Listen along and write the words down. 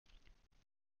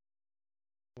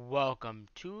Welcome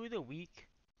to the week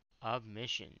of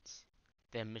missions.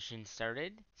 The mission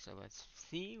started, so let's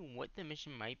see what the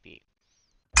mission might be.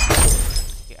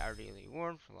 Get our daily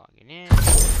reward for logging in,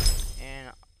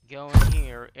 and go in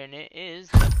here, and it is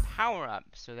the power up.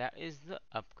 So that is the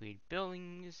upgrade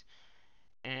buildings,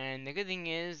 and the good thing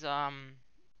is,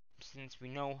 since we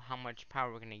know how much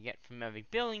power we're gonna get from every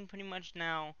building, pretty much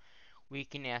now, we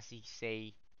can actually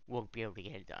say we'll be able to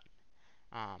get it done.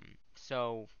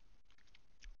 So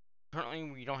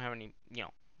currently we don't have any,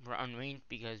 we're unranked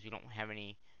because we don't have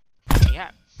any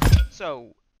yet.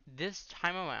 So this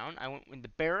time around, I went with the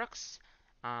barracks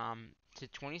to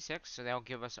 26, so that'll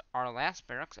give us our last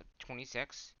barracks at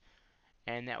 26,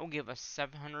 and that will give us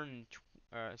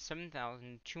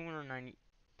 7,290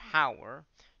 power.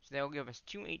 So that will give us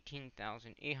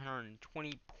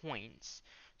 218,820 points.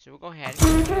 So we'll go ahead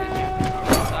and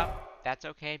up. That's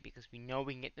okay because we know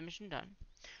we can get the mission done.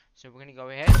 So we're gonna go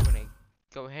ahead. We're gonna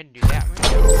go ahead and do that right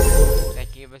now.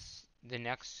 That gave us the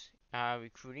next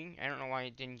recruiting. I don't know why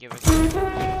it didn't give us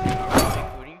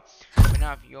recruiting. But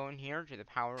now if you go in here to the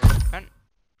power event,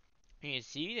 you can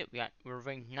see that we're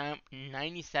ranked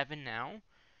 97 now,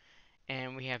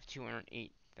 and we have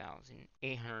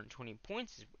 208,820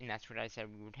 points, and that's what I said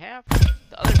we would have.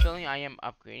 The other building I am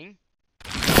upgrading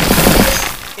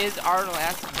is our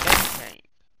last event,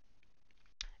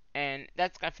 and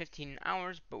that's got 15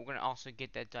 hours, but we're going to also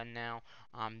get that done now.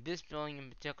 This building in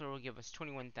particular will give us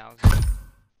 21,000.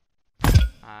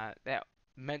 That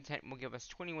med tent will give us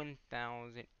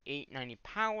 21,890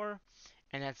 power,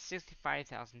 and that's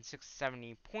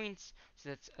 65,670 points. So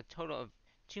that's a total of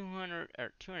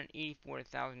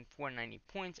 284,490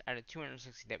 points out of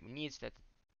 260 that we need. So that's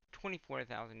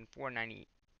 24,490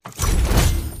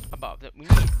 above that we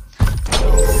need.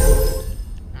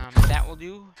 That will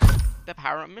do the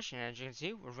power up mission. As you can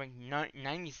see, we're ranked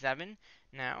 97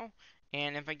 now.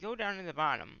 And if I go down to the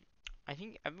bottom, I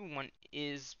think everyone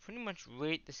is pretty much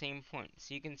right at the same point.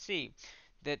 So you can see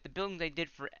that the buildings I did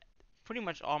for pretty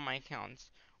much all my accounts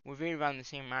were right around the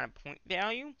same amount of point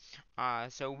value.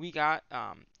 So we got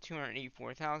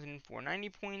 284,490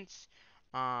 points.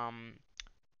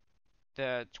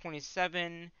 The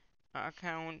 27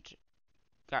 account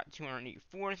got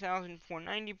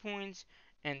 284,490 points,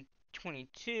 and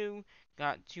 22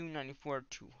 got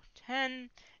 294,210.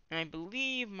 And I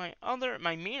believe my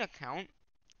main account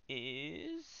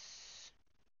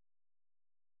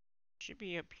should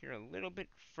be up here a little bit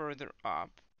further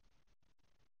up,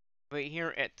 right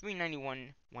here at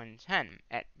 391,110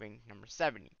 at rank number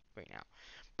 70 right now.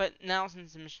 But now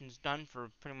since the mission's done for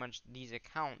pretty much these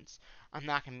accounts, I'm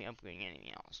not gonna be upgrading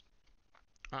anything else.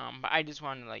 But I just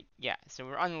wanted to so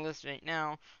we're on the list right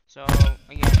now. So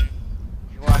again, if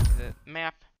you go out to the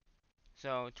map,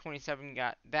 so 27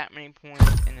 got that many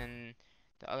points, and then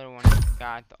the other one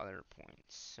got the other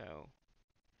points. So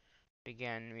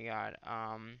again, we got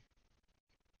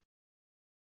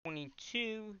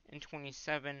 22 and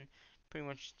 27, pretty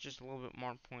much just a little bit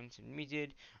more points than we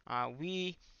did.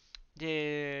 We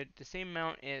did the same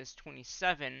amount as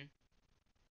 27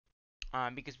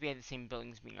 because we had the same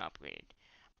buildings being upgraded.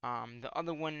 The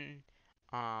other one,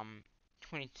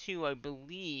 22, I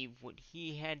believe what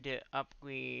he had to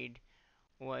upgrade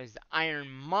was the iron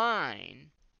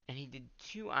mine, and he did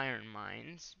 2 iron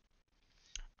mines,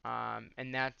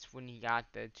 and that's when he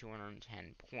got the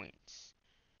 210 points.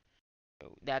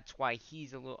 So that's why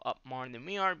he's a little up more than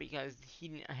we are, because he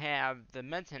didn't have the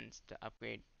medicines to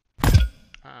upgrade,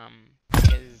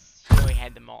 because he already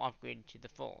had them all upgraded to the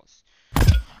fullest.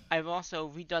 I've also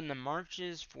redone the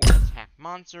marches for attack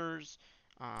monsters,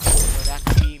 so that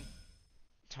could be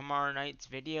tomorrow night's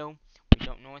video. We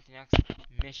don't know what the next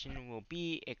mission will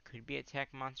be. It could be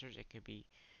attack monsters. It could be,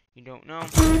 you don't know.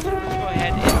 So let's go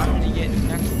ahead, and I'm going to get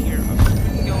next tier of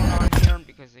recruiting going on here,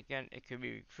 because again, it could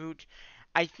be recruit.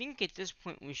 I think at this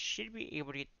point we should be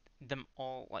able to get them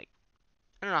all, I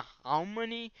don't know how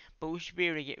many, but we should be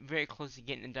able to get very close to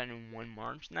getting it done in one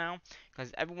march now,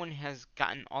 because everyone has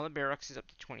gotten all the barracks up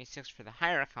to 26 for the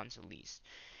higher accounts at least.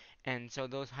 And so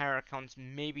those higher accounts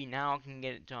maybe now can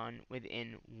get it done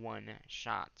within one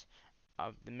shot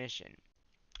of the mission.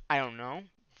 I don't know.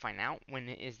 Find out when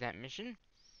it is that mission.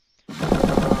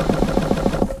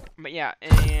 But yeah,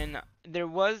 and there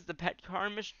was the pet car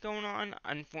mission going on.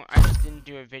 I just didn't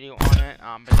do a video on it.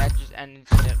 But that just ended.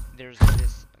 So that there's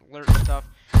this alert stuff,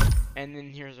 and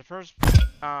then here's the first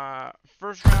round,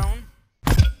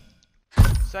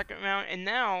 second round, and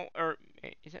now, or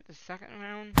is that the second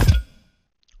round?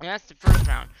 And that's the first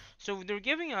round. So they're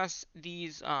giving us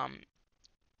these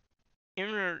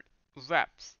inner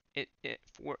reps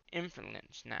for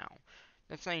Infinite now.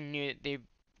 That's something new that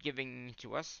giving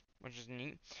to us, which is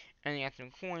neat. And they got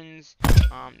some coins.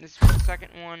 This was the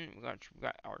second one. We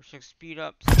got our 6 speed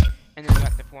ups, and then we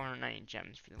got the 490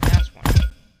 gems for the last one.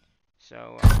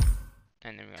 So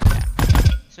and then we got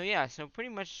that. So yeah, so pretty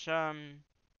much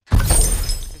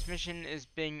this mission has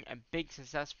been a big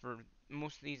success for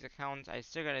most of these accounts. I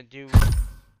still gotta do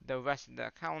the rest of the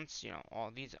accounts, all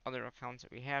these other accounts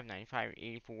that we have, 95,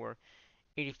 84,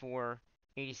 84,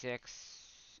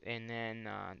 86, and then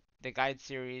the guide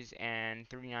series, and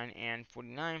 39 and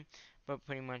 49, but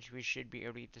pretty much we should be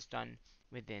able to get this done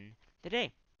within the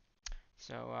day.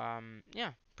 So,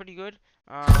 yeah, pretty good.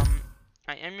 I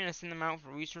am going to send them out for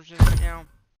resources right now.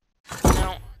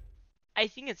 Now, I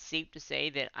think it's safe to say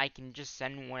that I can just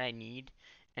send what I need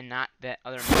and not that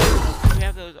other marches. If we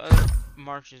have those other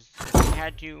marches if we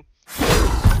had to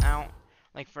out,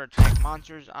 like for attack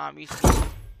monsters, obviously,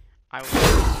 I was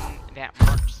using that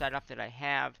march setup that I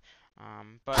have,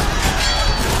 but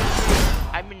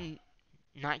I've been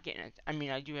not getting it. I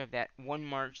mean, I do have that one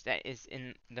march that is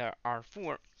in the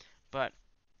R4, but,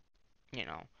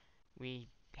 we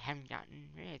haven't gotten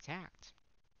really attacked.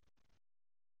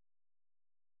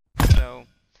 So,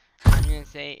 I'm gonna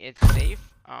say it's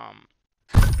safe. Now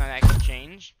that could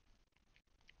change.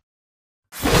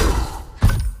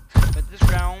 But this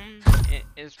round,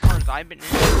 as far as I've been in,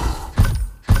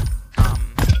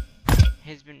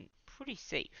 has been pretty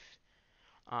safe.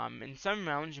 In some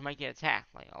rounds, you might get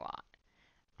attacked, like, a lot.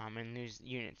 And lose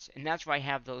units. And that's why I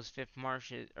have those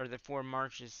 4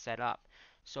 marches set up.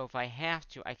 So if I have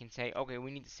to, I can say, okay,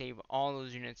 we need to save all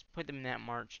those units, put them in that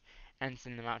march, and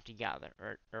send them out together,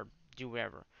 or do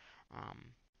whatever.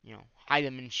 Hide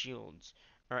them in shields,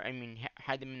 or I mean,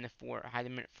 hide them in the fort, hide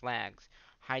them in flags,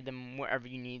 hide them wherever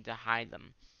you need to hide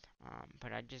them.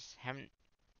 But I just haven't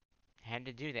had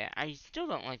to do that. I still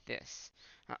don't like this.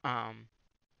 But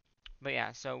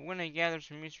yeah, so we're gonna gather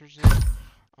some resources.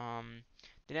 Um,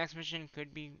 the next mission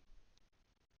could be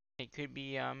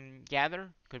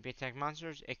gather, could be attack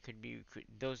monsters, it could be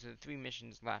those are the 3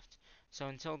 missions left. So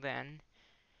until then,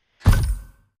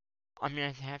 I'm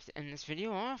gonna have to end this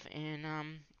video off, and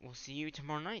we'll see you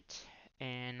tomorrow night.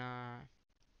 And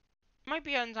might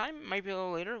be on time, might be a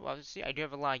little later. We'll have to see. I do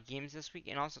have a lot of games this week,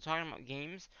 and also talking about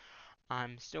games,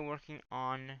 I'm still working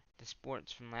on the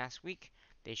sports from last week.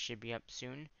 They should be up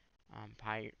soon,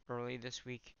 probably early this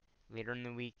week, later in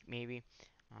the week maybe,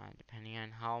 depending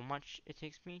on how much it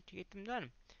takes me to get them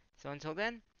done. So until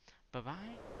then, bye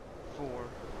bye for